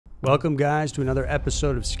Welcome guys to another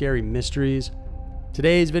episode of Scary Mysteries.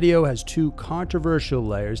 Today's video has two controversial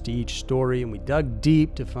layers to each story, and we dug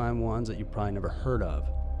deep to find ones that you probably never heard of.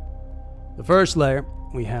 The first layer,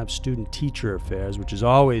 we have student-teacher affairs, which is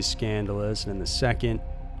always scandalous, and in the second,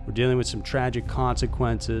 we're dealing with some tragic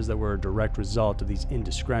consequences that were a direct result of these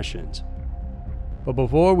indiscretions. But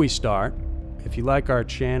before we start, if you like our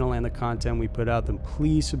channel and the content we put out, then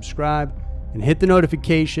please subscribe and hit the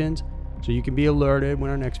notifications so you can be alerted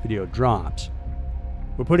when our next video drops.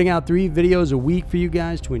 We're putting out 3 videos a week for you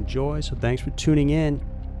guys to enjoy, so thanks for tuning in.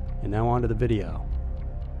 And now on to the video.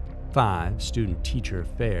 5 student-teacher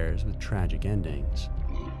affairs with tragic endings.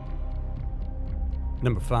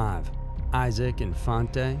 Number 5. Isaac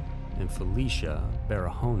Infante and Felicia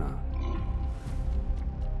Barahona.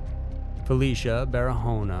 Felicia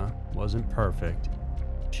Barahona wasn't perfect.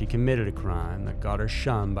 She committed a crime that got her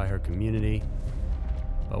shunned by her community.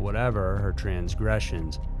 But whatever her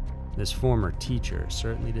transgressions, this former teacher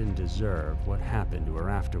certainly didn't deserve what happened to her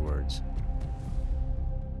afterwards.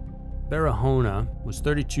 Barahona was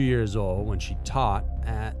 32 years old when she taught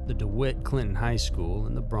at the DeWitt Clinton High School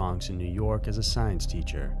in the Bronx in New York as a science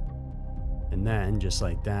teacher. And then, just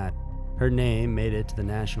like that, her name made it to the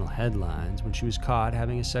national headlines when she was caught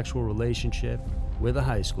having a sexual relationship with a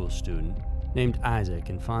high school student named Isaac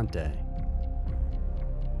Infante.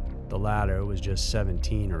 The latter was just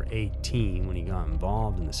 17 or 18 when he got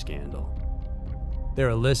involved in the scandal.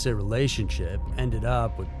 Their illicit relationship ended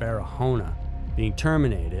up with Barahona being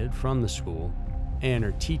terminated from the school and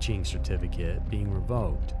her teaching certificate being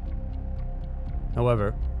revoked.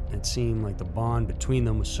 However, it seemed like the bond between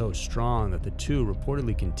them was so strong that the two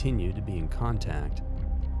reportedly continued to be in contact.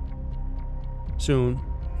 Soon,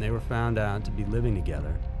 they were found out to be living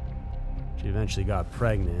together. She eventually got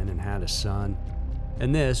pregnant and had a son.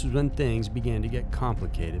 And this was when things began to get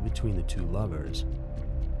complicated between the two lovers.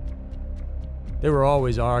 They were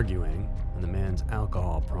always arguing, and the man's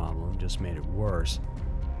alcohol problem just made it worse.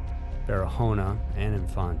 Barahona and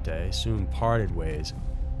Infante soon parted ways,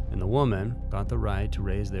 and the woman got the right to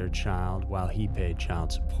raise their child while he paid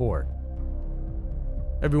child support.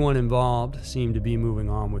 Everyone involved seemed to be moving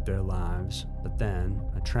on with their lives, but then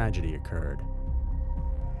a tragedy occurred.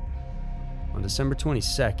 On December 22,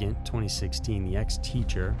 2016, the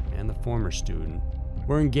ex-teacher and the former student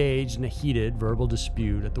were engaged in a heated verbal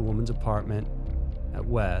dispute at the woman's apartment at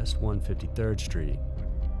West 153rd Street.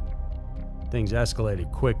 Things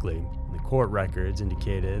escalated quickly, and the court records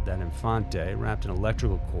indicated that Infante wrapped an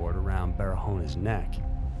electrical cord around Barahona's neck.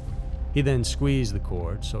 He then squeezed the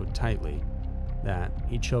cord so tightly that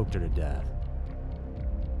he choked her to death.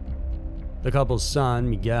 The couple's son,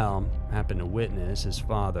 Miguel, happened to witness his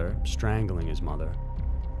father strangling his mother.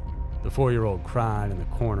 The 4-year-old cried in the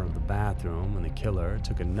corner of the bathroom when the killer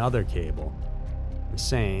took another cable. The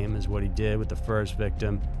same as what he did with the first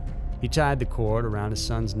victim, he tied the cord around his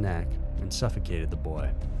son's neck and suffocated the boy.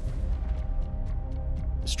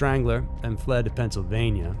 The strangler then fled to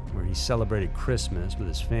Pennsylvania, where he celebrated Christmas with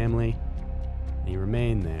his family, and he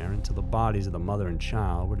remained there until the bodies of the mother and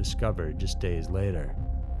child were discovered just days later.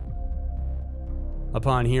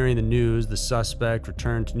 Upon hearing the news, the suspect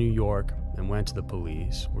returned to New York and went to the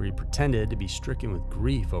police, where he pretended to be stricken with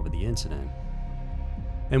grief over the incident.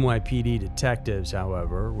 NYPD detectives,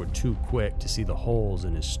 however, were too quick to see the holes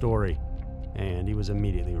in his story, and he was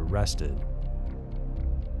immediately arrested.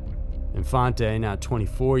 Infante, now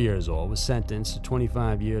 24 years old, was sentenced to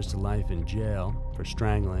 25 years to life in jail for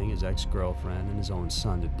strangling his ex-girlfriend and his own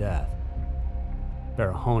son to death.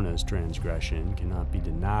 Barahona's transgression cannot be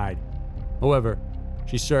denied. However,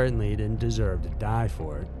 she certainly didn't deserve to die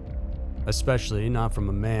for it, especially not from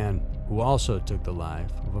a man who also took the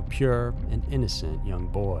life of a pure and innocent young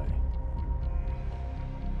boy.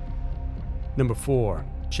 Number 4.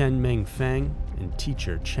 Chen Ming Feng and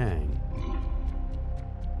teacher Chang.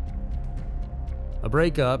 A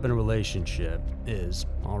breakup in a relationship is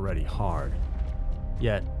already hard,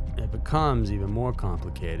 yet it becomes even more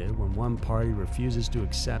complicated when one party refuses to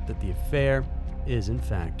accept that the affair is in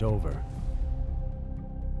fact over.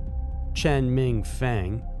 Chen Ming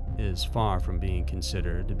Feng is far from being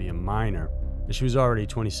considered to be a minor, as she was already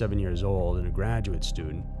 27 years old and a graduate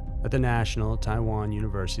student at the National Taiwan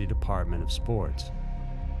University Department of Sports.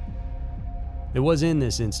 It was in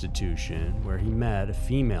this institution where he met a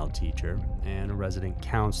female teacher and a resident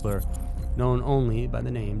counselor known only by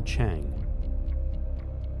the name Cheng.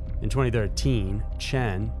 In 2013,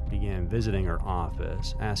 Chen began visiting her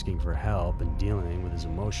office, asking for help in dealing with his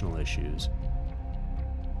emotional issues.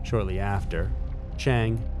 Shortly after,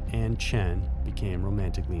 Cheng and Chen became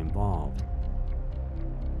romantically involved.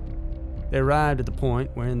 They arrived at the point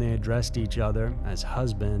wherein they addressed each other as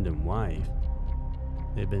husband and wife.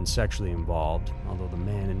 They had been sexually involved, although the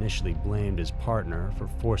man initially blamed his partner for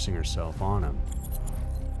forcing herself on him.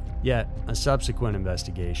 Yet, a subsequent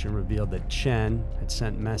investigation revealed that Chen had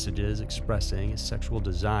sent messages expressing his sexual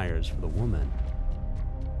desires for the woman.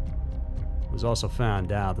 It was also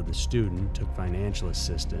found out that the student took financial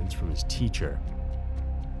assistance from his teacher.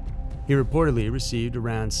 He reportedly received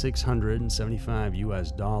around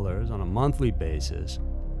 $675 on a monthly basis,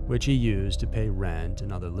 which he used to pay rent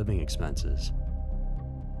and other living expenses.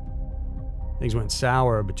 Things went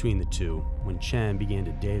sour between the two when Chen began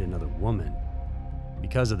to date another woman.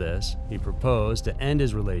 Because of this, he proposed to end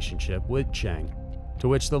his relationship with Cheng, to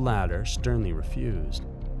which the latter sternly refused.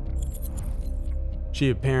 She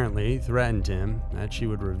apparently threatened him that she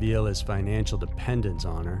would reveal his financial dependence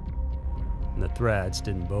on her, and the threats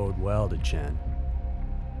didn't bode well to Chen.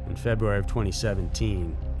 In February of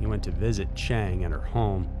 2017, he went to visit Cheng at her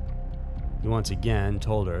home. He once again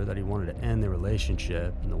told her that he wanted to end the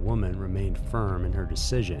relationship, and the woman remained firm in her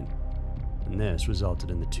decision, and this resulted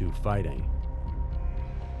in the two fighting.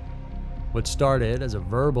 What started as a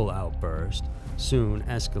verbal outburst soon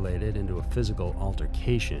escalated into a physical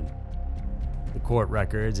altercation. The court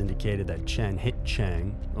records indicated that Chen hit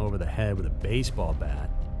Cheng over the head with a baseball bat,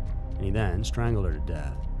 and he then strangled her to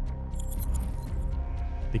death.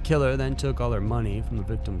 The killer then took all her money from the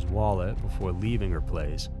victim's wallet before leaving her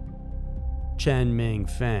place. Chen Ming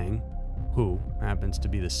Feng, who happens to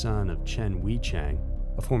be the son of Chen Weicheng,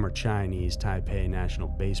 a former Chinese Taipei national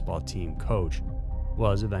baseball team coach,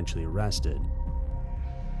 was eventually arrested.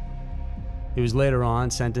 He was later on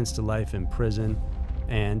sentenced to life in prison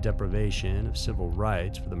and deprivation of civil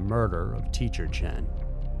rights for the murder of teacher Chen.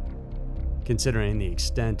 Considering the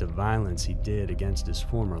extent of violence he did against his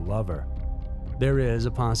former lover, there is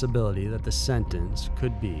a possibility that the sentence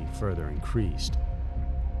could be further increased.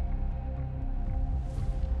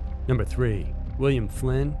 Number 3. William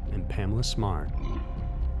Flynn and Pamela Smart.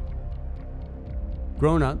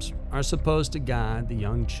 Grown-ups are supposed to guide the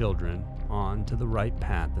young children on to the right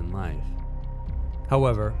path in life.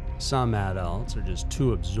 However, some adults are just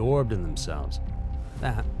too absorbed in themselves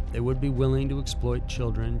that they would be willing to exploit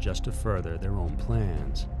children just to further their own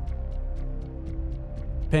plans.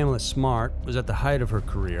 Pamela Smart was at the height of her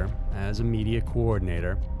career as a media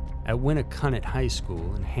coordinator at Winnacunnet High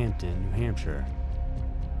School in Hampton, New Hampshire.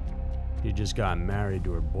 She just got married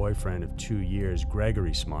to her boyfriend of 2 years,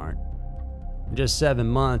 Gregory Smart. And just 7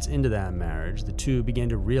 months into that marriage, the two began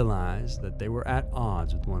to realize that they were at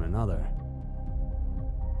odds with one another.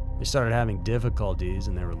 They started having difficulties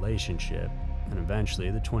in their relationship, and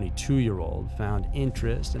eventually the 22-year-old found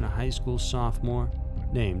interest in a high school sophomore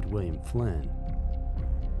named William Flynn.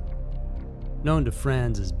 Known to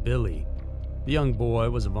friends as Billy, the young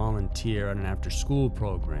boy was a volunteer at an after-school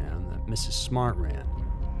program that Mrs. Smart ran.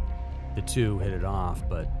 The two hit it off,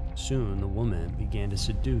 but soon the woman began to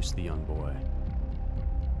seduce the young boy.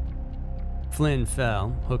 Flynn fell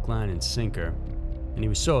hook, line, and sinker, and he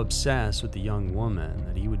was so obsessed with the young woman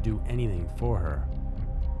that he would do anything for her.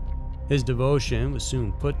 His devotion was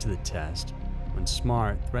soon put to the test when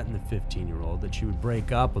Smart threatened the 15-year-old that she would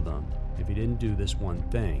break up with him if he didn't do this one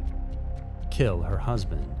thing: kill her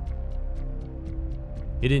husband.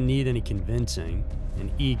 He didn't need any convincing,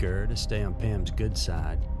 and eager to stay on Pam's good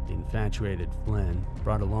side, the infatuated Flynn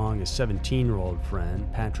brought along his 17-year-old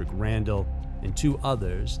friend, Patrick Randall, and 2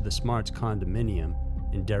 others to the Smarts' condominium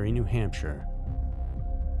in Derry, New Hampshire.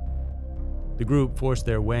 The group forced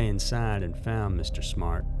their way inside and found Mr.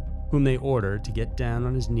 Smart, whom they ordered to get down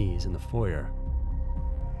on his knees in the foyer.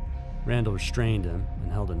 Randall restrained him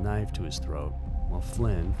and held a knife to his throat, while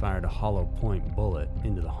Flynn fired a hollow-point bullet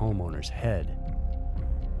into the homeowner's head.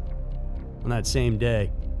 On that same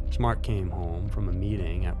day, Smart came home from a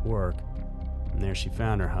meeting at work, and there she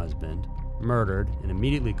found her husband, murdered, and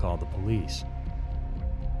immediately called the police.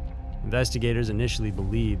 Investigators initially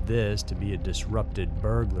believed this to be a disrupted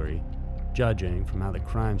burglary, judging from how the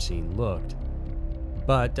crime scene looked.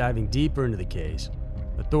 But diving deeper into the case,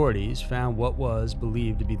 authorities found what was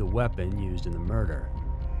believed to be the weapon used in the murder.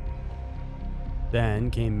 Then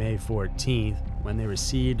came May 14th, when they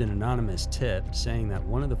received an anonymous tip saying that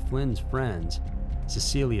one of the Flynn's friends,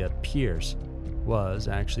 Cecilia Pierce, was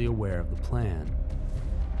actually aware of the plan.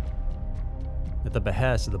 At the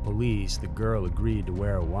behest of the police, the girl agreed to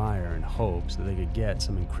wear a wire in hopes that they could get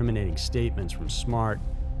some incriminating statements from Smart,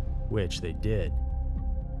 which they did.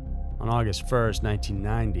 On August 1st,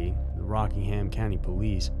 1990, the Rockingham County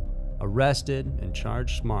Police arrested and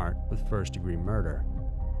charged Smart with first-degree murder.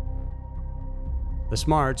 The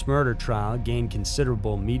Smarts' murder trial gained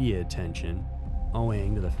considerable media attention,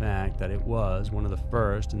 owing to the fact that it was one of the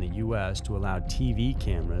first in the US to allow TV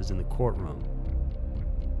cameras in the courtroom.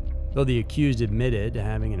 Though the accused admitted to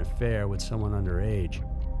having an affair with someone underage,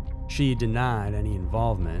 she denied any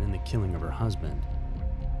involvement in the killing of her husband.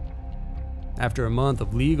 After a month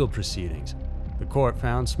of legal proceedings, the court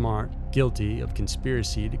found Smart guilty of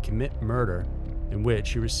conspiracy to commit murder, in which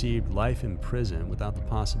she received life in prison without the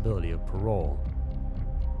possibility of parole.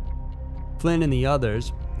 Flynn and the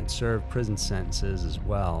others had served prison sentences as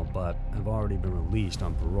well, but have already been released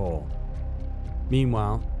on parole.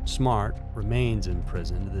 Meanwhile, Smart remains in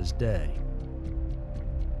prison to this day.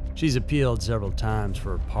 She's appealed several times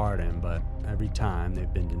for her pardon, but every time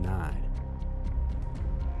they've been denied.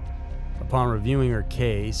 Upon reviewing her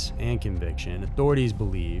case and conviction, authorities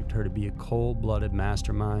believed her to be a cold-blooded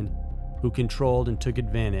mastermind who controlled and took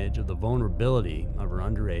advantage of the vulnerability of her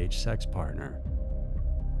underage sex partner.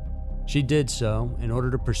 She did so in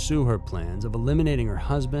order to pursue her plans of eliminating her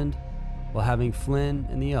husband while having Flynn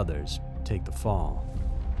and the others take the fall.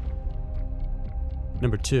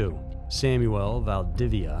 Number 2. Samuel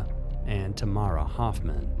Valdivia and Tamara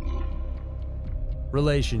Hoffman.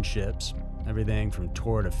 Relationships, everything from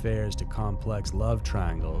torrid affairs to complex love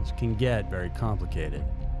triangles, can get very complicated.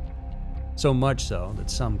 So much so that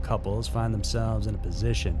some couples find themselves in a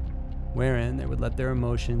position wherein they would let their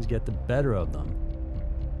emotions get the better of them.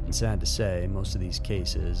 And sad to say, most of these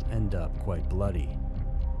cases end up quite bloody.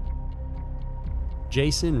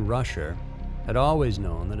 Jason Rusher had always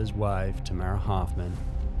known that his wife, Tamara Hoffman,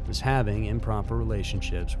 was having improper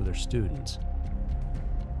relationships with her students.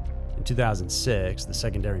 In 2006, the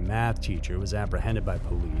secondary math teacher was apprehended by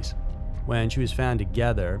police when she was found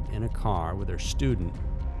together in a car with her student,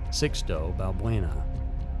 Sixto Balbuena.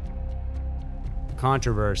 The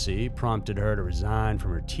controversy prompted her to resign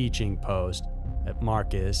from her teaching post at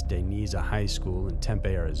Marcus de Niza High School in Tempe,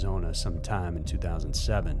 Arizona sometime in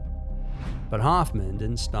 2007. But Hoffman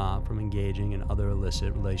didn't stop from engaging in other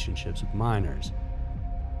illicit relationships with minors.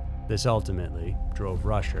 This ultimately drove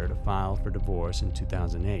Rusher to file for divorce in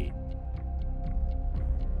 2008.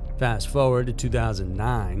 Fast forward to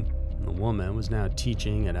 2009, and the woman was now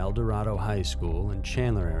teaching at El Dorado High School in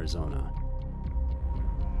Chandler, Arizona.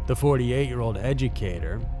 The 48-year-old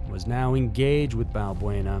educator was now engaged with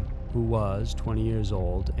Balbuena, who was 20 years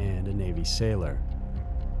old and a Navy sailor.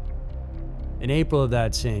 In April of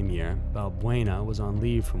that same year, Balbuena was on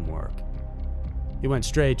leave from work. He went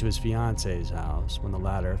straight to his fiance's house when the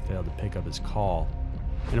latter failed to pick up his call,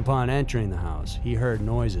 and upon entering the house, he heard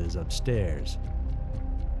noises upstairs.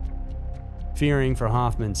 Fearing for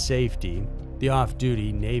Hoffman's safety, the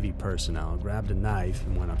off-duty Navy personnel grabbed a knife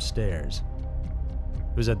and went upstairs.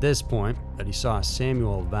 It was at this point that he saw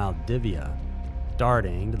Samuel Valdivia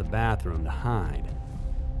darting to the bathroom to hide.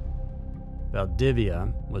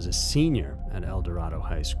 Valdivia was a senior at El Dorado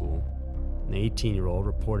High School, and the 18-year-old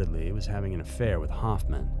reportedly was having an affair with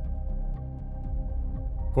Hoffman.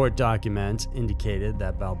 Court documents indicated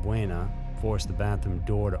that Balbuena forced the bathroom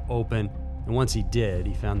door to open, and once he did,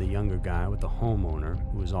 he found the younger guy with the homeowner,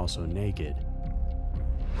 who was also naked.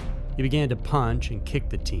 He began to punch and kick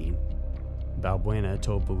the teen. Balbuena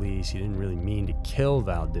told police he didn't really mean to kill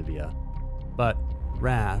Valdivia, but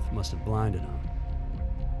wrath must have blinded him.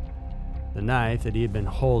 The knife that he had been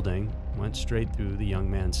holding went straight through the young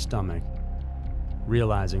man's stomach.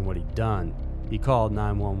 Realizing what he'd done, he called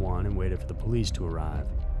 911 and waited for the police to arrive.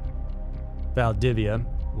 Valdivia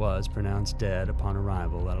was pronounced dead upon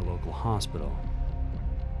arrival at a local hospital.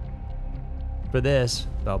 For this,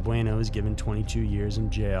 Balbuena was given 22 years in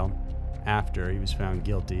jail after he was found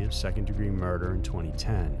guilty of second-degree murder in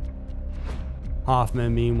 2010.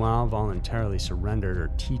 Hoffman, meanwhile, voluntarily surrendered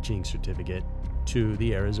her teaching certificate to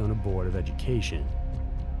the Arizona Board of Education.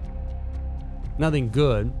 Nothing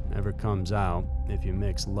good ever comes out if you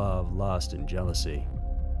mix love, lust, and jealousy.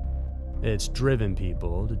 It's driven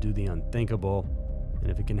people to do the unthinkable, and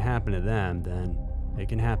if it can happen to them, then it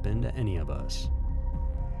can happen to any of us.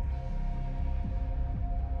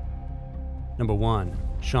 Number 1.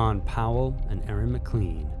 Sean Powell and Erin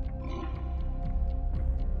McLean.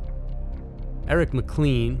 Eric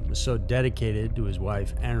McLean was so dedicated to his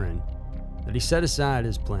wife Erin that he set aside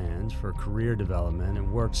his plans for career development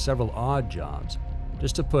and worked several odd jobs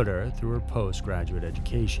just to put her through her postgraduate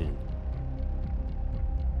education.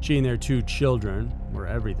 She and their 2 children were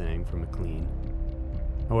everything for McLean.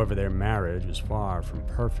 However, their marriage was far from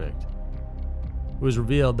perfect. It was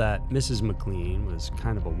revealed that Mrs. McLean was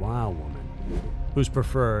kind of a wild woman, whose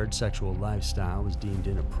preferred sexual lifestyle was deemed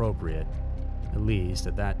inappropriate, at least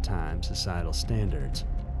at that time, societal standards.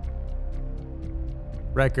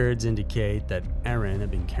 Records indicate that Erin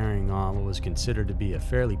had been carrying on what was considered to be a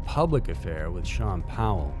fairly public affair with Sean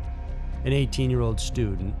Powell, an 18-year-old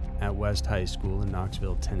student at West High School in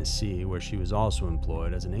Knoxville, Tennessee, where she was also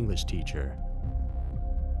employed as an English teacher.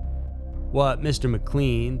 What Mr.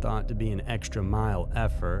 McLean thought to be an extra-mile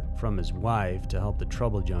effort from his wife to help the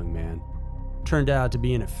troubled young man turned out to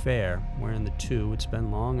be an affair wherein the two would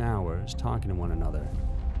spend long hours talking to one another.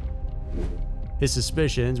 His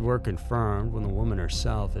suspicions were confirmed when the woman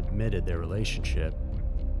herself admitted their relationship.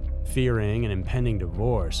 Fearing an impending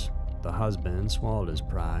divorce, the husband swallowed his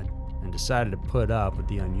pride and decided to put up with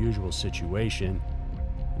the unusual situation,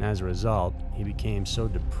 and as a result, he became so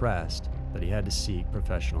depressed that he had to seek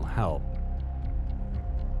professional help.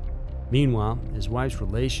 Meanwhile, his wife's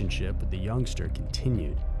relationship with the youngster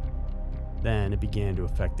continued. Then it began to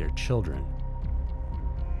affect their children.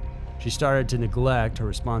 She started to neglect her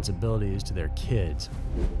responsibilities to their kids.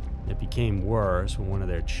 It became worse when one of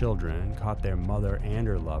their children caught their mother and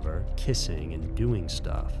her lover kissing and doing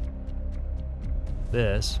stuff.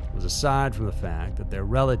 This was aside from the fact that their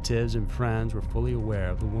relatives and friends were fully aware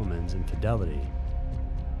of the woman's infidelity.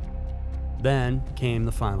 Then came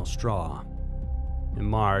the final straw. In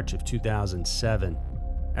March of 2007,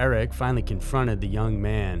 Eric finally confronted the young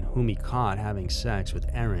man whom he caught having sex with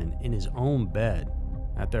Erin in his own bed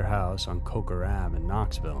at their house on Coker Ave in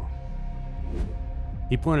Knoxville.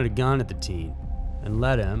 He pointed a gun at the teen and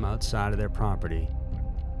led him outside of their property.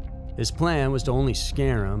 His plan was to only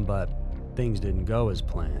scare him, but things didn't go as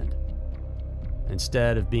planned.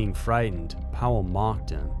 Instead of being frightened, Powell mocked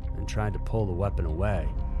him and tried to pull the weapon away.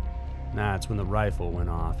 That's when the rifle went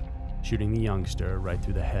off, shooting the youngster right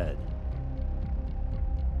through the head.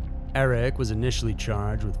 Eric was initially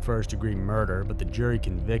charged with first-degree murder, but the jury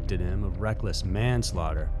convicted him of reckless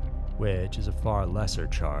manslaughter, which is a far lesser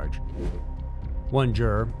charge. One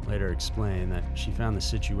juror later explained that she found the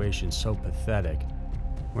situation so pathetic,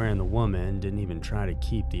 wherein the woman didn't even try to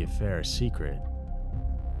keep the affair a secret.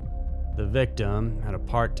 The victim had a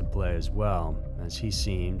part to play as well, as he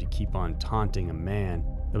seemed to keep on taunting a man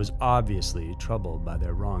that was obviously troubled by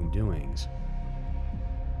their wrongdoings.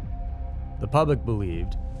 The public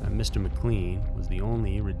believed that Mr. McLean was the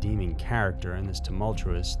only redeeming character in this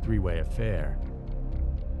tumultuous three-way affair.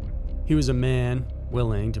 He was a man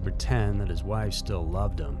willing to pretend that his wife still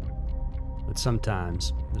loved him, but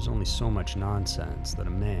sometimes there's only so much nonsense that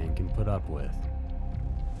a man can put up with.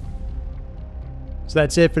 So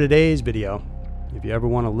that's it for today's video. If you ever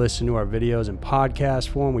want to listen to our videos in podcast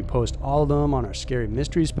form, we post all of them on our Scary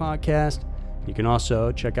Mysteries podcast. You can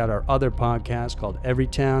also check out our other podcast called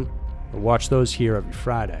Everytown, or watch those here every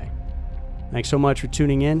Friday. Thanks so much for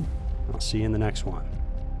tuning in. I'll see you in the next one.